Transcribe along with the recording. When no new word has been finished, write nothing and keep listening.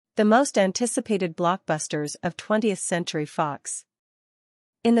The most anticipated blockbusters of 20th Century Fox.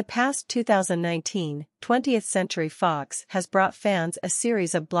 In the past 2019, 20th Century Fox has brought fans a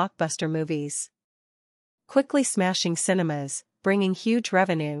series of blockbuster movies, quickly smashing cinemas, bringing huge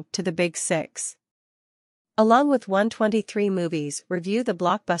revenue to the Big Six. Along with 123 movies, review the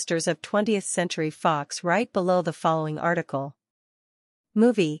blockbusters of 20th Century Fox right below the following article.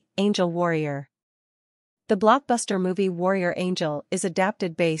 Movie, Angel Warrior. The blockbuster movie Warrior Angel is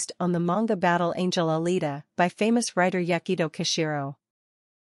adapted based on the manga Battle Angel Alita by famous writer Yukito Kishiro.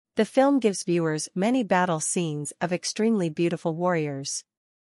 The film gives viewers many battle scenes of extremely beautiful warriors.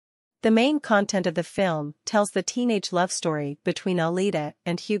 The main content of the film tells the teenage love story between Alita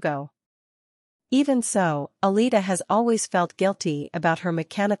and Hugo. Even so, Alita has always felt guilty about her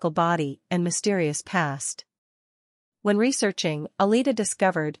mechanical body and mysterious past. When researching, Alita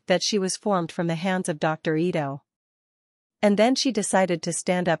discovered that she was formed from the hands of Dr. Ito. And then she decided to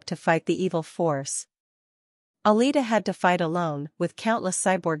stand up to fight the evil force. Alita had to fight alone with countless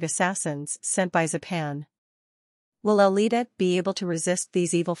cyborg assassins sent by Japan. Will Alita be able to resist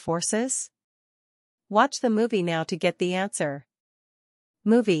these evil forces? Watch the movie now to get the answer.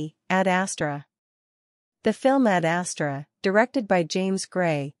 Movie, Ad Astra. The film Ad Astra, directed by James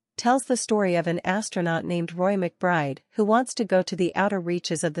Gray, tells the story of an astronaut named Roy McBride who wants to go to the outer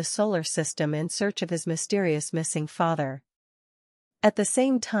reaches of the solar system in search of his mysterious missing father. At the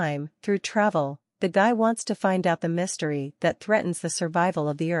same time, through travel, the guy wants to find out the mystery that threatens the survival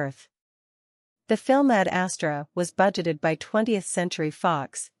of the Earth. The film Ad Astra was budgeted by 20th Century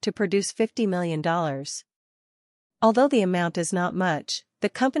Fox to produce $50 million. Although the amount is not much, the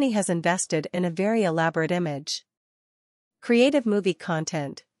company has invested in a very elaborate image. Creative movie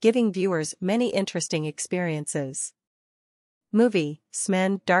content, giving viewers many interesting experiences. Movie,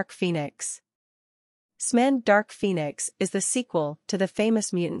 X-Men Dark Phoenix. X-Men Dark Phoenix is the sequel to the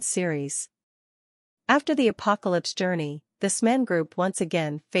famous Mutant series. After the Apocalypse journey, the X-Men group once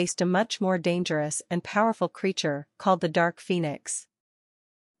again faced a much more dangerous and powerful creature called the Dark Phoenix.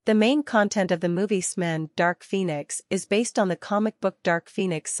 The main content of the movie X-Men Dark Phoenix is based on the comic book Dark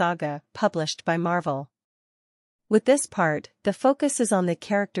Phoenix saga published by Marvel. With this part, the focus is on the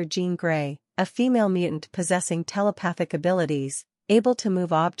character Jean Grey, a female mutant possessing telepathic abilities, able to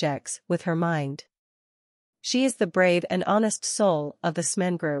move objects with her mind. She is the brave and honest soul of the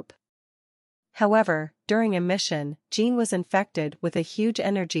X-Men group. However, during a mission, Jean was infected with a huge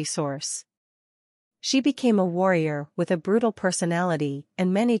energy source. She became a warrior with a brutal personality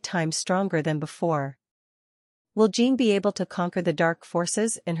and many times stronger than before. Will Jean be able to conquer the dark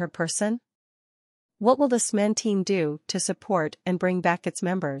forces in her person? What will the X-Men team do to support and bring back its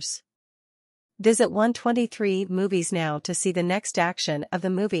members? Visit 123 Movies now to see the next action of the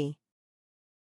movie.